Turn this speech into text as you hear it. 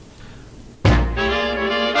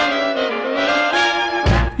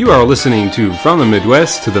You are listening to From the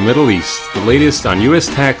Midwest to the Middle East, the latest on U.S.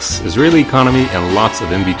 tax, Israeli economy, and lots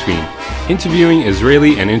of in-between. Interviewing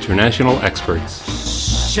Israeli and international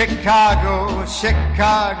experts. Chicago,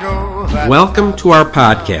 Chicago. Welcome to our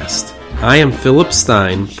podcast. I am Philip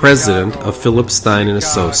Stein, president of Philip Stein &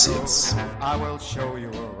 Associates. I will show you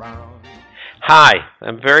around. Hi,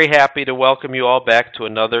 I'm very happy to welcome you all back to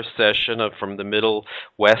another session of From the Middle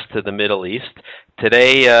West to the Middle East.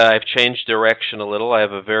 Today I've changed direction a little. I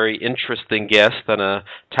have a very interesting guest on a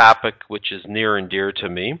topic which is near and dear to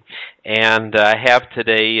me. And I have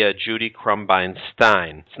today Judy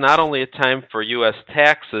Stein. It's not only a time for U.S.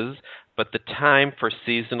 taxes, but the time for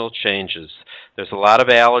seasonal changes. There's a lot of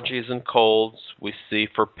allergies and colds we see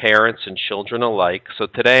for parents and children alike. So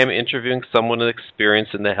today I'm interviewing someone with experience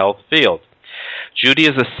in the health field. Judy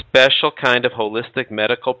is a special kind of holistic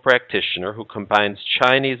medical practitioner who combines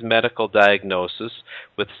Chinese medical diagnosis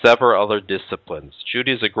with several other disciplines.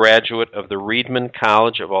 Judy is a graduate of the Reedman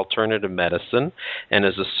College of Alternative Medicine and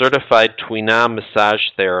is a certified Tuina massage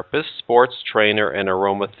therapist, sports trainer, and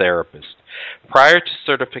aromatherapist. Prior to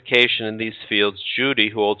certification in these fields, Judy,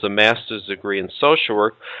 who holds a master's degree in social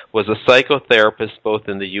work, was a psychotherapist both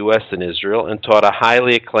in the U.S. and Israel and taught a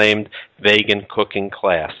highly acclaimed vegan cooking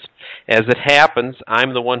class. As it happens,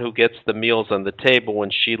 I'm the one who gets the meals on the table when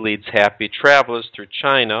she leads happy travelers through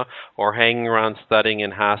China or hanging around studying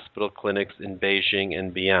in hospital clinics in Beijing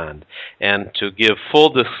and beyond. And to give full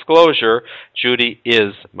disclosure, Judy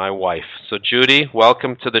is my wife. So Judy,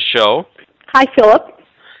 welcome to the show. Hi, Philip.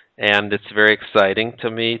 And it's very exciting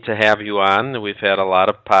to me to have you on. We've had a lot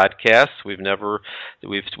of podcasts.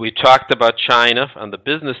 We talked about China on the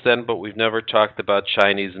business end, but we've never talked about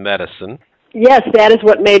Chinese medicine. Yes, that is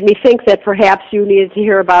what made me think that perhaps you needed to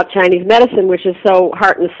hear about Chinese medicine, which is so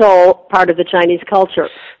heart and soul part of the Chinese culture.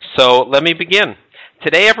 So let me begin.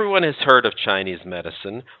 Today everyone has heard of Chinese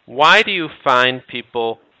medicine. Why do you find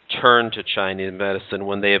people turn to Chinese medicine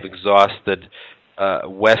when they have exhausted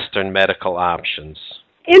Western medical options?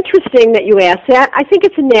 Interesting that you asked that. I think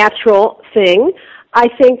it's a natural thing. I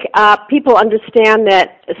think people understand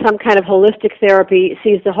that some kind of holistic therapy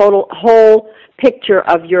sees the whole picture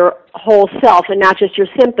of your whole self and not just your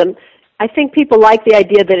symptom. I think people like the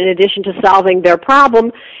idea that in addition to solving their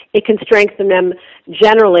problem, it can strengthen them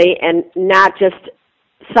generally and not just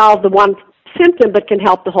solve the one symptom but can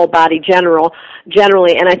help the whole body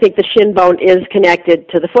generally. And I think the shin bone is connected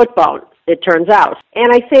to the foot bone, it turns out.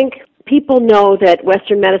 And I think people know that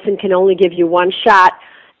Western medicine can only give you one shot.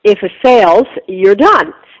 If it fails, you're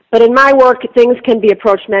done. But in my work, things can be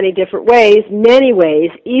approached many different ways,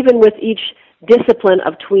 even with each discipline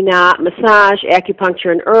of Tuina, massage,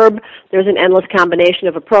 acupuncture, and herb. There's an endless combination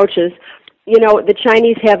of approaches. You know, the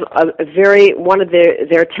Chinese have one of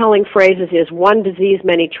their telling phrases is one disease,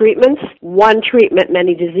 many treatments, one treatment,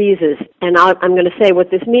 many diseases. And I'm going to say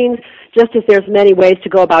what this means. Just as there's many ways to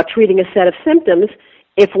go about treating a set of symptoms,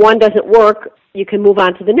 if one doesn't work, you can move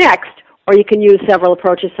on to the next, or you can use several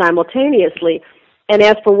approaches simultaneously. And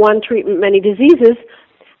as for one treatment, many diseases,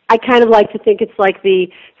 I kind of like to think it's like the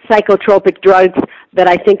psychotropic drugs that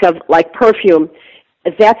I think of like perfume.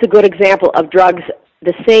 That's a good example of drugs,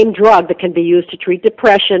 the same drug that can be used to treat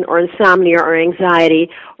depression or insomnia or anxiety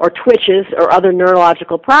or twitches or other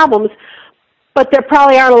neurological problems. But there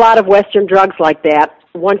probably aren't a lot of Western drugs like that.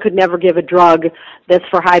 One could never give a drug that's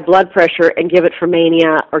for high blood pressure and give it for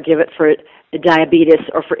mania or give it for diabetes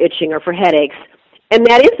or for itching or for headaches. And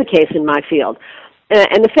that is the case in my field.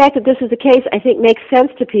 And the fact that this is the case, I think, makes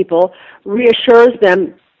sense to people, reassures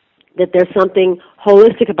them that there's something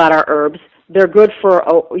holistic about our herbs. They're good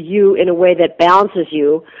for you in a way that balances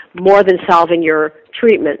you more than solving your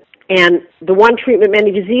treatment. And the one treatment,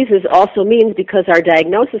 many diseases also means because our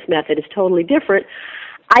diagnosis method is totally different,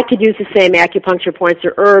 I could use the same acupuncture points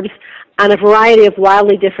or herbs on a variety of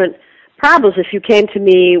wildly different problems. If you came to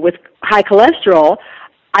me with high cholesterol,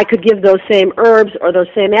 I could give those same herbs or those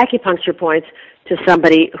same acupuncture points to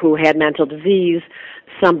somebody who had mental disease,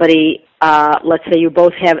 somebody, let's say you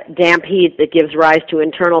both have damp heat that gives rise to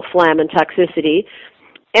internal phlegm and toxicity.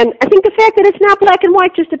 And I think the fact that it's not black and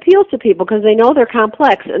white just appeals to people because they know they're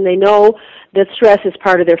complex and they know that stress is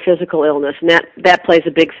part of their physical illness. And that plays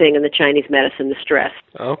a big thing in the Chinese medicine, the stress.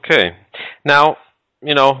 Okay. Now,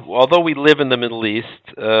 you know, although we live in the Middle East,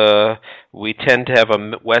 we tend to have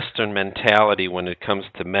a Western mentality when it comes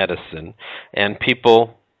to medicine. And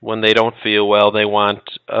people, when they don't feel well, they want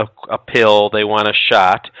a pill, they want a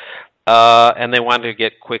shot. and they want to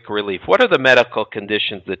get quick relief. What are the medical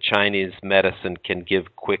conditions that Chinese medicine can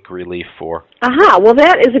give quick relief for? Well,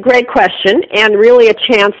 that is a great question and really a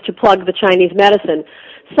chance to plug the Chinese medicine.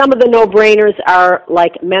 Some of the no-brainers are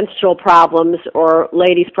like menstrual problems or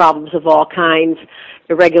ladies' problems of all kinds,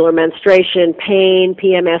 irregular menstruation, pain,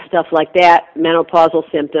 PMS, stuff like that, menopausal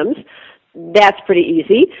symptoms. That's pretty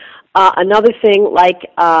easy. Another thing, like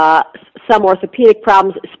some orthopedic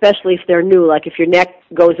problems, especially if they're new, like if your neck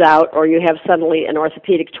goes out or you have suddenly an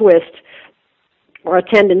orthopedic twist or a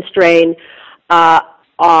tendon strain,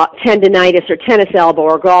 tendinitis or tennis elbow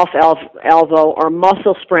or golf elbow or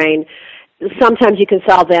muscle sprain. Sometimes you can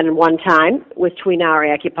solve that in one time with tween-hour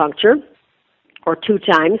acupuncture or 2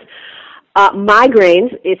 times.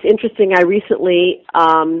 Migraines, it's interesting. I recently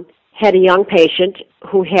had a young patient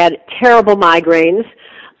who had terrible migraines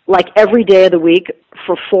like every day of the week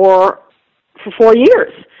for 4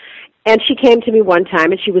 years. And she came to me one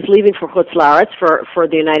time, and she was leaving for Chutzlaritz, for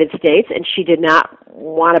the United States, and she did not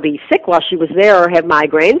want to be sick while she was there or have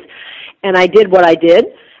migraines. And I did what I did,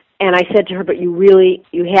 and I said to her, but you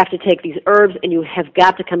have to take these herbs, and you have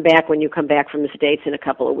got to come back when you come back from the States in a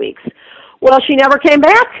couple of weeks. Well, she never came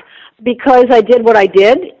back because I did what I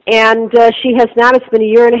did, and she has not. It's been a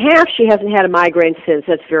year and a half. She hasn't had a migraine since.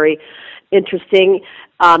 That's very interesting.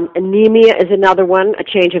 Anemia is another one. A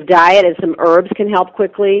change of diet and some herbs can help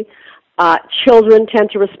quickly. Children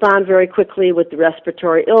tend to respond very quickly with the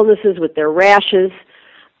respiratory illnesses, with their rashes.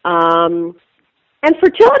 And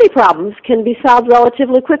fertility problems can be solved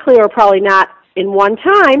relatively quickly, or probably not in one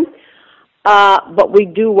time, but we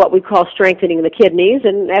do what we call strengthening the kidneys,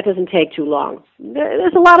 and that doesn't take too long.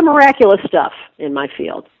 There's a lot of miraculous stuff in my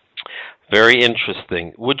field. Very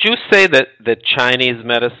interesting. Would you say that Chinese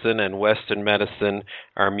medicine and Western medicine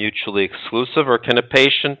are mutually exclusive, or can a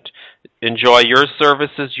patient enjoy your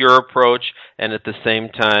services, your approach, and at the same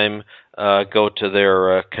time go to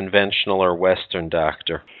their conventional or Western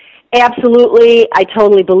doctor? Absolutely. I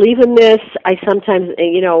totally believe in this. I sometimes,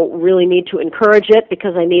 really need to encourage it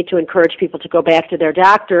because I need to encourage people to go back to their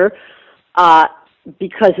doctor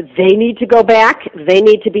because they need to go back. They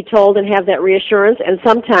need to be told and have that reassurance, and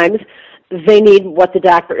sometimes they need what the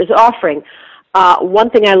doctor is offering. One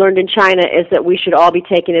thing I learned in China is that we should all be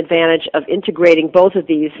taking advantage of integrating both of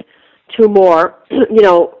these two more,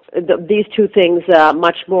 these two things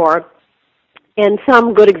much more. And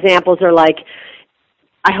some good examples are like,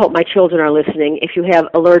 I hope my children are listening. If you have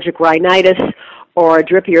allergic rhinitis or a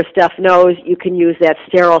drippy or stuffed nose, you can use that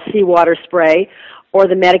sterile seawater spray or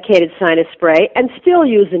the medicated sinus spray and still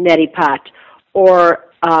use a neti pot or,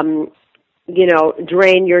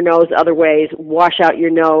 drain your nose other ways, wash out your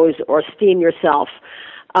nose or steam yourself.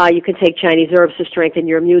 You can take Chinese herbs to strengthen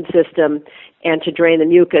your immune system and to drain the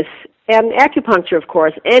mucus. And acupuncture, of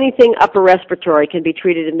course, anything upper respiratory can be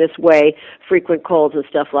treated in this way, frequent colds and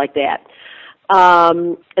stuff like that.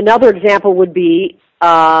 Another example would be,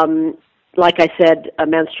 like I said,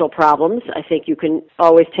 menstrual problems. I think you can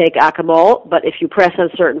always take acamol, but if you press on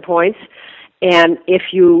certain points, and if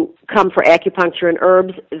you come for acupuncture and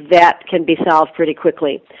herbs, that can be solved pretty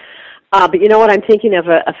quickly. But you know what? I'm thinking of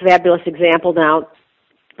a fabulous example now.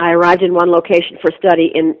 I arrived in one location for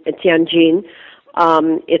study in Tianjin.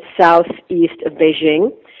 It's southeast of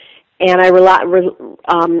Beijing. And I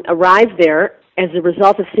arrived there as a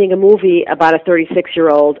result of seeing a movie about a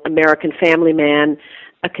 36-year-old American family man,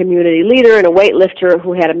 a community leader and a weightlifter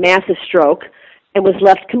who had a massive stroke and was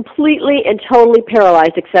left completely and totally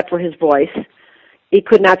paralyzed except for his voice. He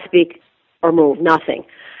could not speak or move, nothing.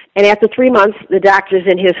 And after 3 months, the doctors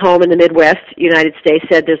in his home in the Midwest, United States,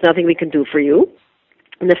 said, there's nothing we can do for you.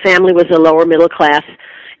 And the family was a lower middle class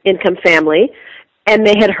income family. And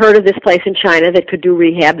they had heard of this place in China that could do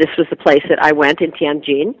rehab. This was the place that I went in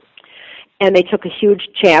Tianjin. And they took a huge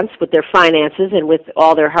chance with their finances and with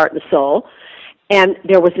all their heart and soul. And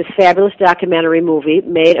there was this fabulous documentary movie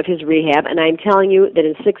made of his rehab. And I'm telling you that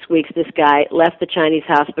in 6 weeks, this guy left the Chinese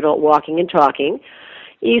hospital walking and talking.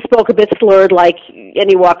 He spoke a bit slurred, and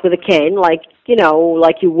he walked with a cane, like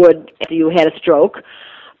you would if you had a stroke.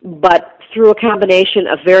 But through a combination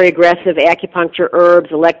of very aggressive acupuncture, herbs,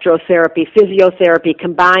 electrotherapy, physiotherapy,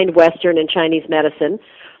 combined Western and Chinese medicine.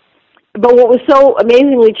 But what was so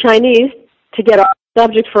amazingly Chinese, to get off the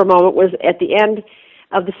subject for a moment, was at the end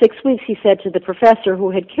of the 6 weeks, he said to the professor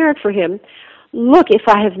who had cared for him, look, if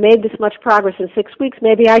I have made this much progress in 6 weeks,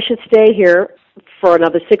 maybe I should stay here for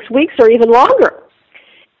another 6 weeks or even longer.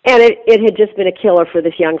 And it had just been a killer for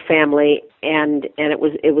this young family, and it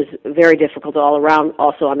was very difficult all around,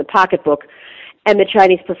 also on the pocketbook. And the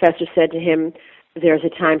Chinese professor said to him, there's a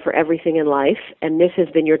time for everything in life, and this has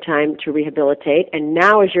been your time to rehabilitate, and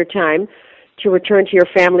now is your time to return to your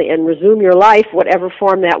family and resume your life, whatever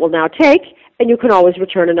form that will now take, and you can always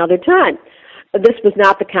return another time. This was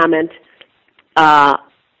not the comment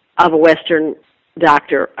of a Western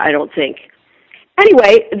doctor, I don't think.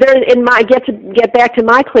 Anyway, get back to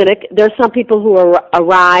my clinic, there's some people who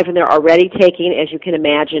arrive and they're already taking, as you can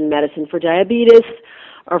imagine, medicine for diabetes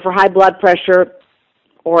or for high blood pressure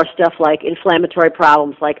or stuff like inflammatory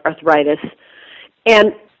problems like arthritis.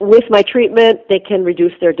 And with my treatment, they can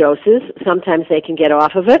reduce their doses. Sometimes they can get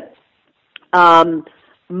off of it.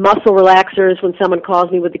 Muscle relaxers, when someone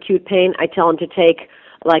calls me with acute pain, I tell them to take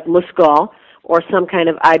like Muscal or some kind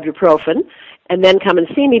of ibuprofen and then come and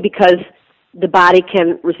see me because the body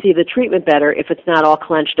can receive the treatment better if it's not all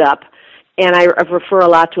clenched up. And I refer a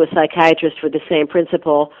lot to a psychiatrist for the same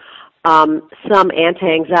principle. Some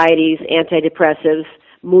anti-anxieties, antidepressives,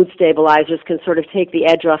 mood stabilizers can sort of take the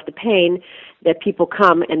edge off the pain that people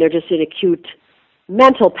come and they're just in acute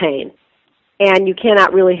mental pain. And you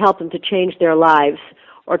cannot really help them to change their lives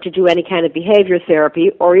or to do any kind of behavior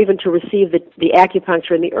therapy or even to receive the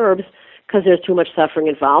acupuncture and the herbs because there's too much suffering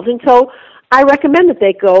involved. And so I recommend that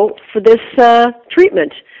they go for this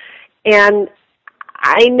treatment. And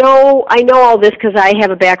I know all this because I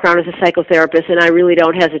have a background as a psychotherapist, and I really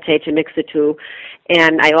don't hesitate to mix the two.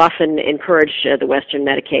 And I often encourage the Western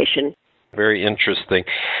medication. Very interesting.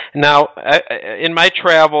 Now, in my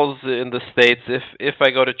travels in the States, if I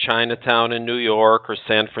go to Chinatown in New York or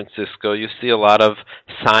San Francisco, you see a lot of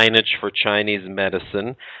signage for Chinese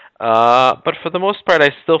medicine. But for the most part,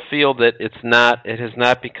 I still feel that it has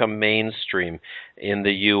not become mainstream in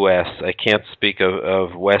the U.S. I can't speak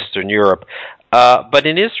of Western Europe. But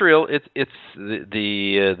in Israel, it's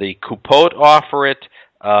the Kupot offer it.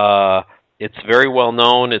 It's very well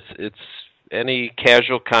known. It's any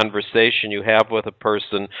casual conversation you have with a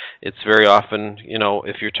person, it's very often,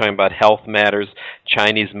 if you're talking about health matters,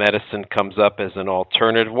 Chinese medicine comes up as an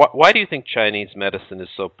alternative. Why do you think Chinese medicine is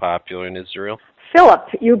so popular in Israel? Philip,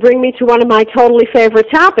 you bring me to one of my totally favorite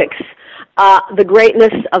topics, the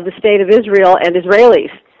greatness of the state of Israel and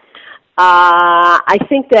Israelis. I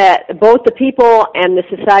think that both the people and the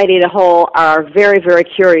society as a whole are very, very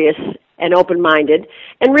curious and open-minded,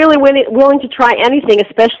 and really willing to try anything,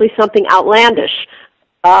 especially something outlandish.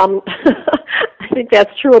 I think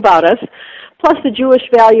that's true about us. Plus, the Jewish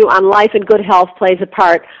value on life and good health plays a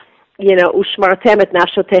part. Ushmartem et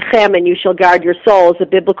nafshotechem, and you shall guard your souls, a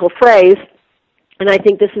biblical phrase. And I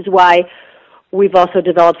think this is why we've also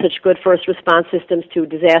developed such good first response systems to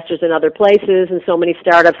disasters in other places, and so many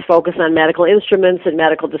startups focus on medical instruments and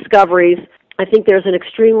medical discoveries. I think there's an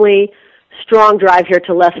extremely strong drive here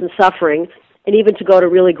to lessen suffering, and even to go to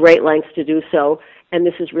really great lengths to do so, and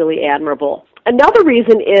this is really admirable. Another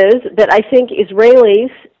reason is that I think Israelis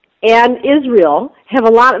and Israel have a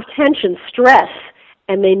lot of tension, stress,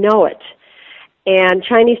 and they know it. And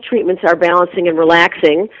Chinese treatments are balancing and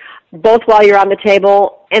relaxing, both while you're on the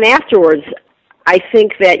table and afterwards. I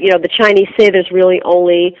think that, the Chinese say there's really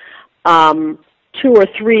only 2 or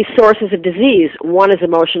 3 sources of disease. One is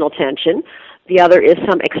emotional tension. The other is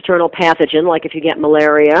some external pathogen, like if you get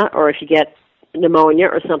malaria or if you get pneumonia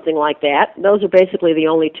or something like that. Those are basically the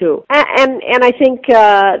only 2. And I think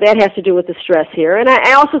that has to do with the stress here. And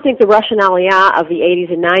I also think the Russian Aliyah of the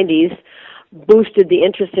 80s and 90s boosted the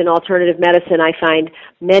interest in alternative medicine. I find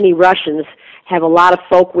many Russians have a lot of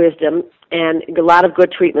folk wisdom and a lot of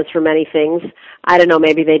good treatments for many things. I don't know,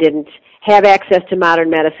 maybe they didn't have access to modern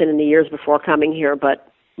medicine in the years before coming here, but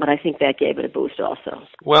I think that gave it a boost also.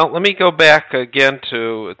 Well, let me go back again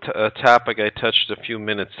to a topic I touched a few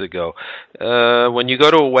minutes ago. When you go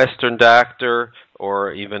to a Western doctor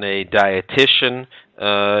or even a dietitian,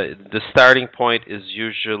 the starting point is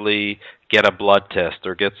usually get a blood test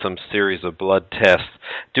or get some series of blood tests.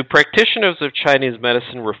 Do practitioners of Chinese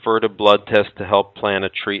medicine refer to blood tests to help plan a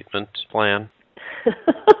treatment plan?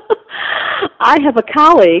 I have a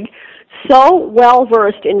colleague so well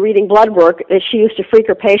versed in reading blood work that she used to freak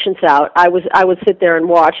her patients out. I would sit there and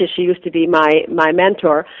watch, as she used to be my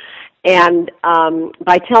mentor, and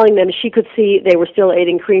by telling them she could see they were still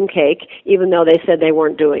eating cream cake, even though they said they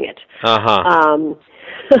weren't doing it.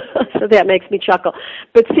 So that makes me chuckle.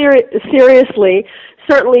 But seriously,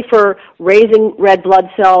 certainly for raising red blood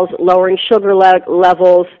cells, lowering sugar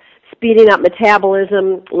levels, speeding up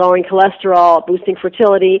metabolism, lowering cholesterol, boosting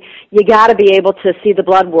fertility, you got to be able to see the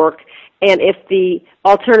blood work. And if the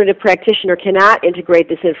alternative practitioner cannot integrate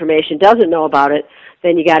this information, doesn't know about it,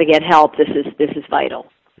 then you got to get help. This is vital.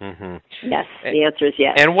 Mm-hmm. Yes, the answer is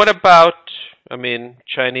yes. And what about,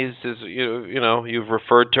 Chinese is, you've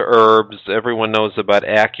referred to herbs. Everyone knows about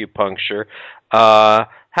acupuncture. How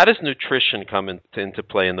does nutrition come into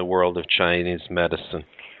play in the world of Chinese medicine?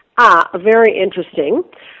 Very interesting.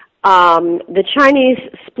 The Chinese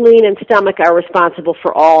spleen and stomach are responsible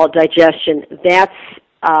for all digestion.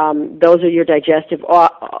 Those are your digestive,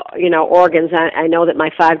 organs. I know that my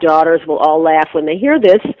 5 daughters will all laugh when they hear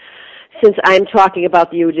this, since I'm talking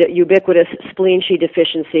about the ubiquitous spleen Qi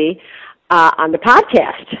deficiency on the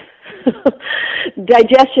podcast.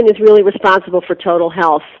 Digestion is really responsible for total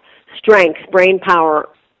health, strength, brain power,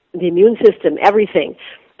 the immune system, everything.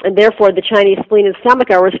 And therefore, the Chinese spleen and stomach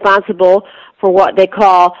are responsible for what they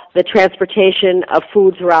call the transportation of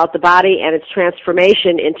food throughout the body and its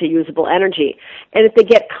transformation into usable energy. And if they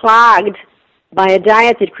get clogged by a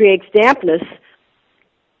diet that creates dampness,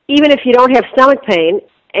 even if you don't have stomach pain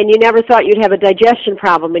and you never thought you'd have a digestion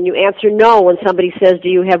problem and you answer no when somebody says, do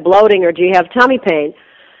you have bloating or do you have tummy pain,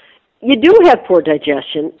 you do have poor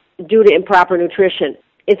digestion due to improper nutrition.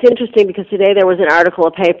 It's interesting because today there was an article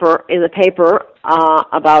in the paper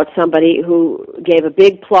about somebody who gave a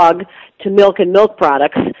big plug to milk and milk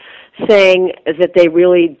products, saying that they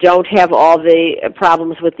really don't have all the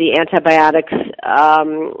problems with the antibiotics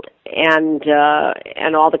and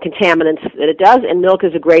all the contaminants that it does, and milk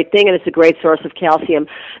is a great thing, and it's a great source of calcium.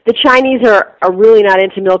 The Chinese are really not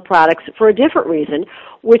into milk products for a different reason,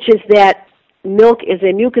 which is that milk is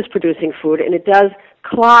a mucus-producing food, and it does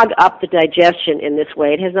clog up the digestion in this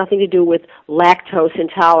way. It has nothing to do with lactose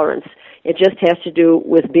intolerance. It just has to do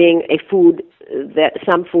with being a food that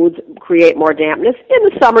some foods create more dampness. In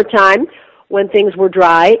the summertime, when things were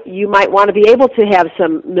dry, you might want to be able to have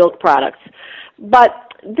some milk products. But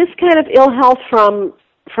this kind of ill health from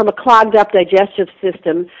a clogged up digestive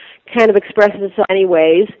system kind of expresses itself in many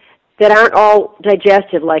ways that aren't all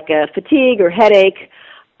digestive, like fatigue or headache.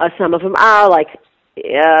 Some of them are, like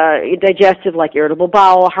digestive, like irritable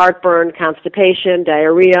bowel, heartburn, constipation,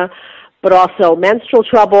 diarrhea, but also menstrual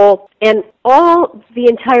trouble, and all the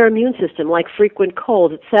entire immune system, like frequent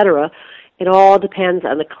colds, etc. It all depends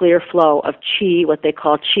on the clear flow of qi, what they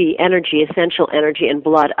call qi, energy, essential energy, and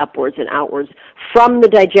blood upwards and outwards from the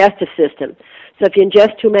digestive system. So if you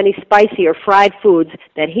ingest too many spicy or fried foods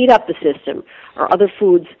that heat up the system, or other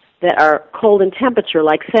foods that are cold in temperature,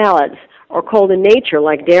 like salads, or cold in nature,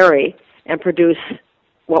 like dairy, and produce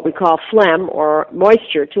what we call phlegm or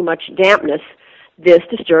moisture, too much dampness, this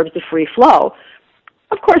disturbs the free flow.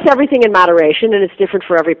 Of course, everything in moderation, and it's different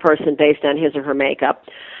for every person based on his or her makeup.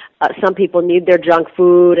 Some people need their junk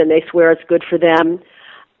food, and they swear it's good for them.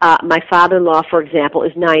 My father-in-law, for example,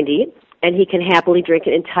 is 90, and he can happily drink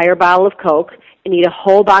an entire bottle of Coke and eat a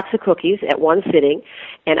whole box of cookies at one sitting,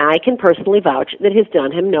 and I can personally vouch that it has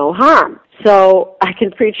done him no harm. So I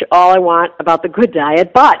can preach all I want about the good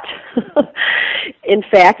diet, but in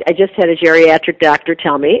fact, I just had a geriatric doctor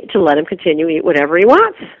tell me to let him continue to eat whatever he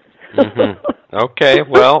wants. Mm-hmm. Okay,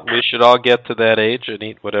 well, we should all get to that age and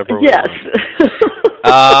eat whatever we yes.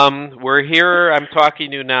 want. We're here, I'm talking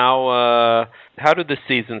to you now. How do the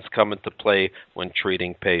seasons come into play when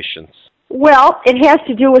treating patients? Well, it has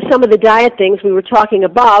to do with some of the diet things we were talking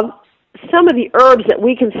above. Some of the herbs that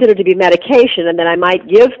we consider to be medication and that I might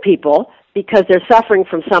give people because they're suffering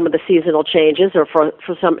from some of the seasonal changes or for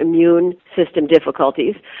some immune system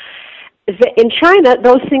difficulties. In China,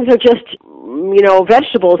 those things are just,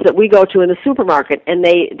 vegetables that we go to in the supermarket, and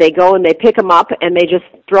they go and they pick them up and they just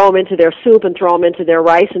throw them into their soup and throw them into their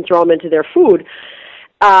rice and throw them into their food.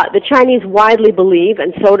 The Chinese widely believe,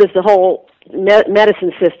 and so does the whole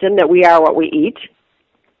medicine system, that we are what we eat,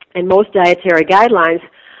 and most dietary guidelines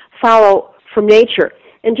follow from nature.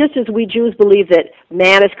 And just as we Jews believe that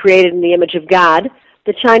man is created in the image of God,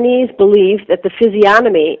 the Chinese believe that the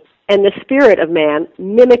physiognomy and the spirit of man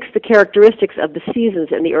mimics the characteristics of the seasons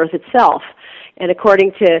and the earth itself. And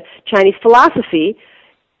according to Chinese philosophy,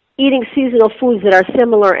 eating seasonal foods that are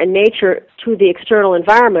similar in nature to the external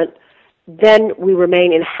environment, then we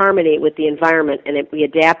remain in harmony with the environment, and we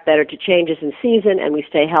adapt better to changes in season, and we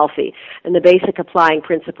stay healthy. And the basic applying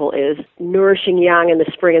principle is nourishing yang in the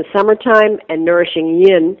spring and summertime, and nourishing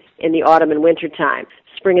yin in the autumn and winter time.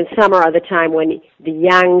 Spring and summer are the time when the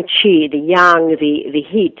yang qi, the yang, the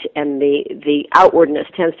heat, and the outwardness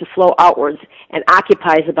tends to flow outwards and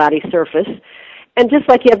occupies the body's surface. And just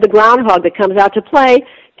like you have the groundhog that comes out to play,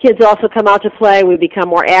 kids also come out to play. We become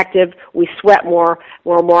more active. We sweat more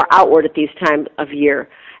outward at these times of year.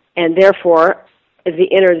 And therefore, the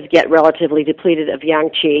innards get relatively depleted of yang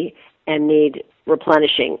qi and need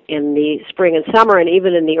replenishing. In the spring and summer, and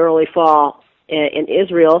even in the early fall in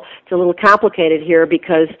Israel, it's a little complicated here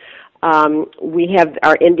because we have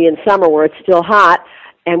our Indian summer where it's still hot,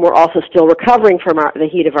 and we're also still recovering from the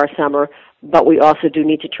heat of our summer, but we also do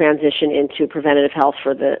need to transition into preventative health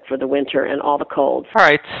for the winter and all the colds. All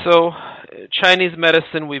right, so Chinese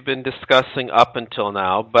medicine we've been discussing up until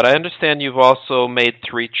now, but I understand you've also made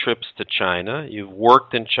 3 trips to China. You've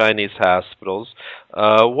worked in Chinese hospitals.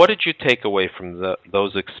 What did you take away from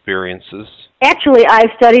those experiences? Actually,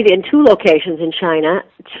 I've studied in 2 locations in China,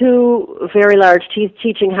 2 very large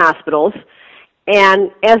teaching hospitals.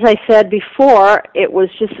 And as I said before, it was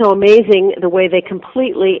just so amazing the way they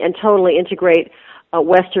completely and totally integrate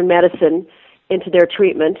Western medicine into their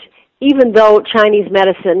treatment. Even though Chinese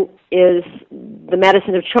medicine is the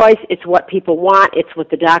medicine of choice, it's what people want, it's what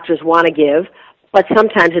the doctors want to give, but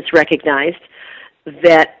sometimes it's recognized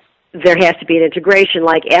that there has to be an integration,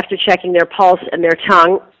 like after checking their pulse and their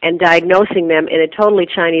tongue and diagnosing them in a totally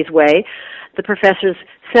Chinese way, the professors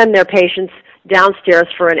send their patients downstairs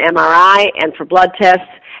for an MRI and for blood tests,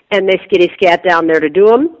 and they skitty-scat down there to do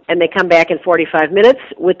them, and they come back in 45 minutes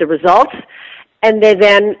with the results, and they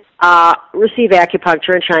then receive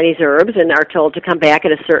acupuncture and Chinese herbs and are told to come back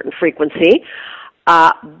at a certain frequency.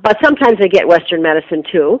 But sometimes they get Western medicine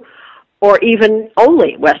too, or even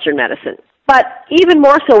only Western medicine. But even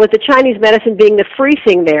more so with the Chinese medicine being the free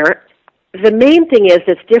thing there, the main thing is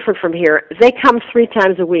that's different from here, they come 3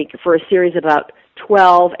 times a week for a series of about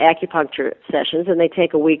 12 acupuncture sessions, and they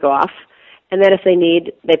take a week off. And then if they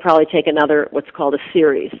need, they probably take another, what's called a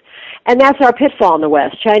series. And that's our pitfall in the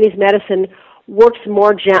West. Chinese medicine works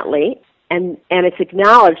more gently, and it's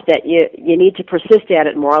acknowledged that you need to persist at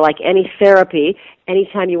it more, like any therapy,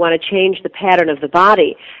 anytime you want to change the pattern of the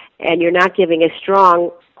body, and you're not giving a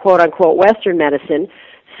strong, quote-unquote, Western medicine,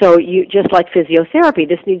 so you just like physiotherapy,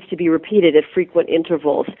 this needs to be repeated at frequent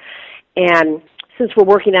intervals. And since we're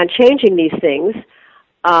working on changing these things,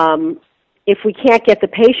 if we can't get the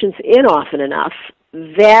patients in often enough,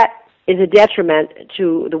 that is a detriment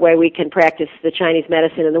to the way we can practice the Chinese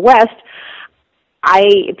medicine in the West.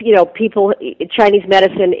 Chinese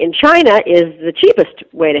medicine in China is the cheapest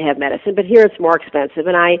way to have medicine, but here it's more expensive,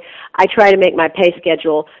 and I try to make my pay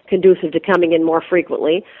schedule conducive to coming in more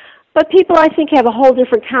frequently. But people, I think, have a whole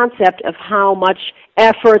different concept of how much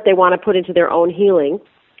effort they want to put into their own healing.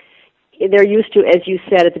 They're used to, as you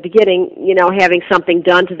said at the beginning, having something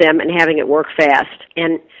done to them and having it work fast.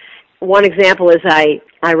 And one example is I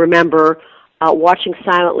remember watching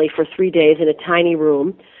silently for 3 days in a tiny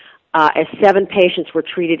room as 7 patients were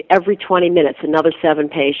treated every 20 minutes, another 7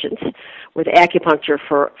 patients, with acupuncture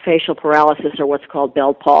for facial paralysis, or what's called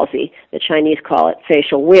Bell palsy. The Chinese call it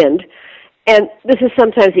facial wind. And this is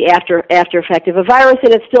sometimes the after effect of a virus,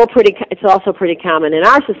 and it's also pretty common in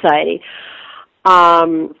our society.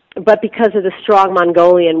 But because of the strong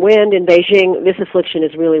Mongolian wind in Beijing, this affliction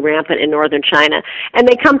is really rampant in northern China. And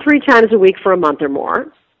they come 3 times a week for a month or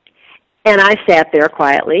more. And I sat there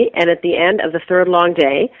quietly, and at the end of the 3rd long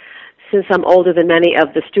day, since I'm older than many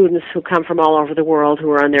of the students who come from all over the world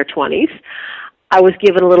who are in their 20s, I was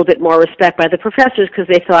given a little bit more respect by the professors because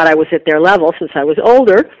they thought I was at their level since I was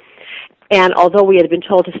older. And although we had been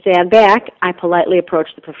told to stand back, I politely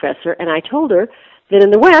approached the professor, and I told her that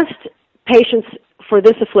in the West, patients for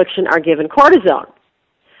this affliction are given cortisone.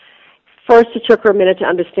 First, it took her a minute to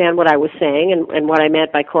understand what I was saying and what I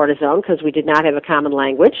meant by cortisone, because we did not have a common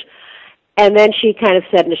language. And then she kind of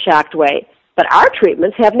said in a shocked way, but our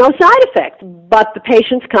treatments have no side effect. But the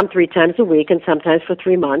patients come 3 times a week and sometimes for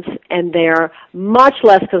 3 months, and they're much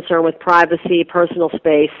less concerned with privacy, personal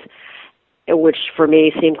space, which for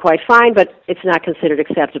me seemed quite fine, but it's not considered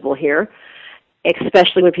acceptable here,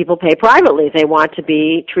 especially when people pay privately. They want to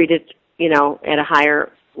be treated, at a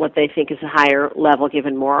higher, what they think is a higher level,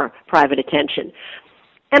 given more private attention.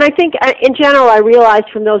 And I think, in general, I realized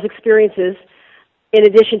from those experiences, in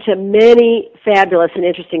addition to many fabulous and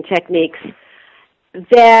interesting techniques,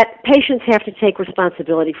 that patients have to take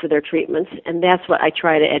responsibility for their treatments, and that's what I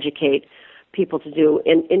try to educate people to do.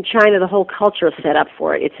 In China, the whole culture is set up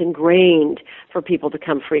for it. It's ingrained for people to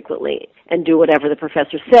come frequently and do whatever the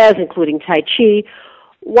professor says, including Tai Chi.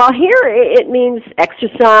 While here it means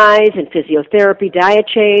exercise and physiotherapy, diet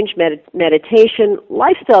change, meditation,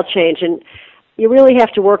 lifestyle change, and you really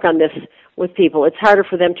have to work on this with people. It's harder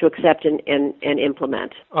for them to accept and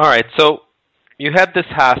implement. All right, so you had this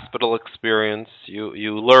hospital experience,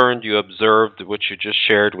 you learned, you observed, which you just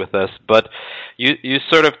shared with us, but you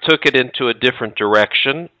sort of took it into a different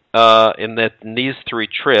direction in that in these 3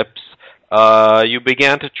 trips, you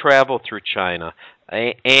began to travel through China.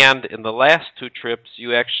 And in the last 2 trips,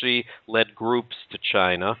 you actually led groups to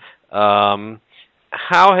China. How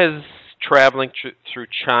has traveling through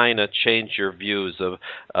China changed your views of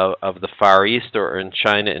the Far East, or in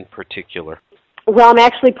China in particular? Well, I'm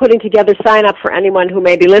actually putting together sign-up for anyone who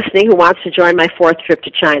may be listening who wants to join my 4th trip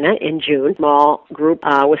to China in June. Small group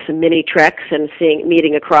with some mini treks and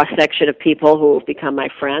meeting a cross-section of people who have become my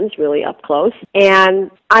friends, really up close.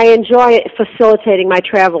 And I enjoy facilitating my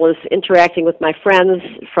travels, interacting with my friends,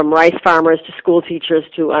 from rice farmers to school teachers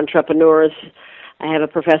to entrepreneurs. I have a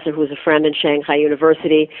professor who's a friend in Shanghai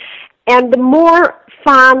University. And the more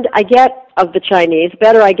fond I get of the Chinese, the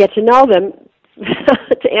better I get to know them.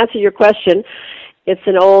 To answer your question, it's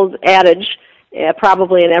an old adage,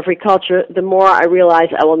 probably in every culture. The more I realize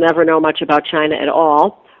I will never know much about China at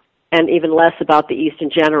all, and even less about the East in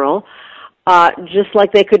general. Just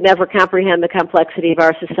like they could never comprehend the complexity of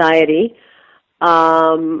our society,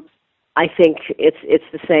 I think it's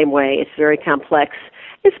the same way. It's very complex.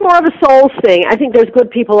 It's more of a soul thing. I think there's good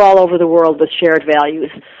people all over the world with shared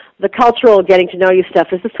values. The cultural getting to know you stuff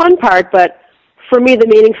is the fun part, but for me the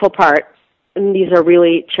meaningful part. And these are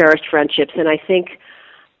really cherished friendships, and I think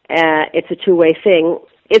it's a two-way thing.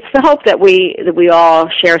 It's the hope that we all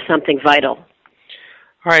share something vital.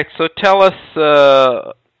 All right, so tell us,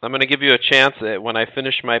 I'm going to give you a chance. When I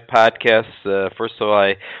finish my podcast, first of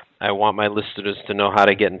all, I want my listeners to know how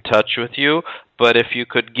to get in touch with you, but if you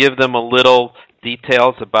could give them a little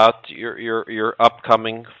details about your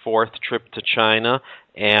upcoming 4th trip to China,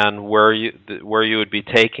 and where you would be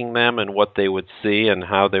taking them, and what they would see, and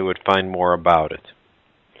how they would find more about it.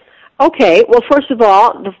 Okay. Well, first of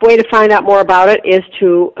all, the way to find out more about it is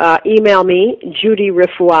to email me, Judy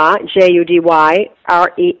Refuah,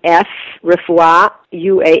 JUDYREF, Refuah,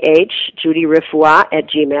 UAH, Judy Refuah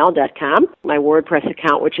 @gmail.com. My WordPress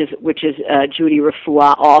account, which is Judy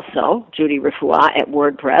Refuah also, Judy Refuah at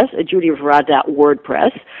WordPress,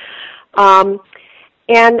 judyrefuah.wordpress.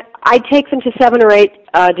 And I take them to 7 or 8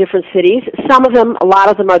 different cities. A lot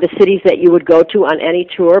of them are the cities that you would go to on any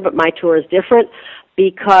tour, but my tour is different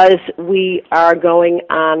because we are going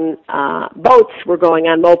on boats, we're going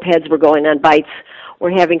on mopeds, we're going on bikes,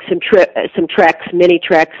 we're having some treks, mini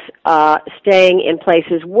treks, staying in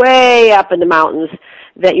places way up in the mountains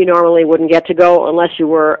that you normally wouldn't get to go unless you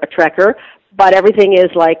were a trekker. But everything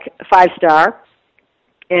is like 5-star,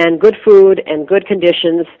 and good food, and good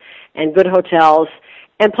conditions, and good hotels.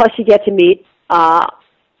 And plus you get to meet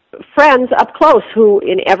friends up close who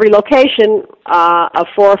in every location of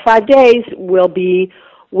 4 or 5 days will be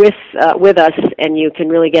with us, and you can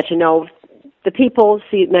really get to know the people,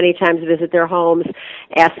 see many times, visit their homes,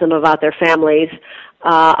 ask them about their families,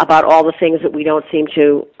 about all the things that we don't seem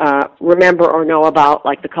to remember or know about,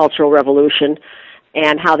 like the Cultural Revolution,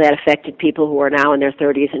 and how that affected people who are now in their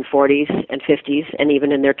 30s and 40s and 50s and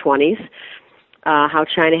even in their 20s. How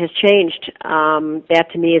China has changed. That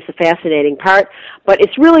to me is the fascinating part. But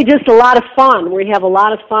it's really just a lot of fun. We have a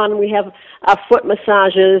lot of fun. We have foot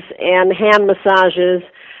massages and hand massages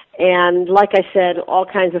and, like I said, all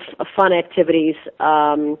kinds of fun activities.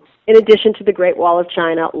 In addition to the Great Wall of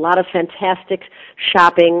China, a lot of fantastic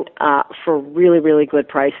shopping for really, really good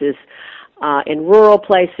prices. In rural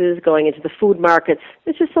places, going into the food markets.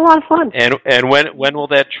 It's just a lot of fun. And when will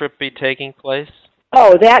that trip be taking place?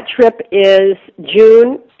 Oh, that trip is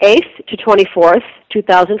June 8th to 24th,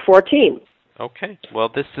 2014. Okay. Well,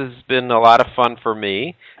 this has been a lot of fun for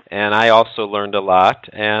me, and I also learned a lot,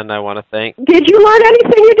 and I want to thank... Did you learn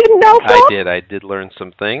anything you didn't know, Phil? I did learn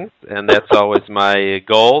some things, and that's always my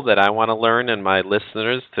goal, that I want to learn, and my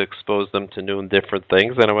listeners, to expose them to new and different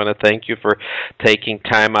things. And I want to thank you for taking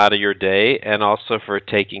time out of your day, and also for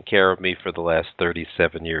taking care of me for the last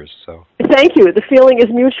 37 years. So thank you. The feeling is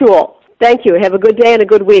mutual. Thank you. Have a good day and a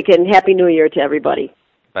good week, and Happy New Year to everybody.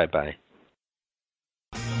 Bye-bye.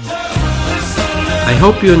 I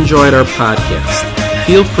hope you enjoyed our podcast.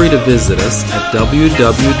 Feel free to visit us at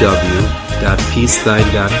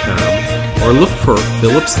www.pstein.com or look for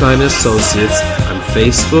Philip Stein Associates on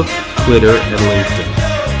Facebook, Twitter, and LinkedIn.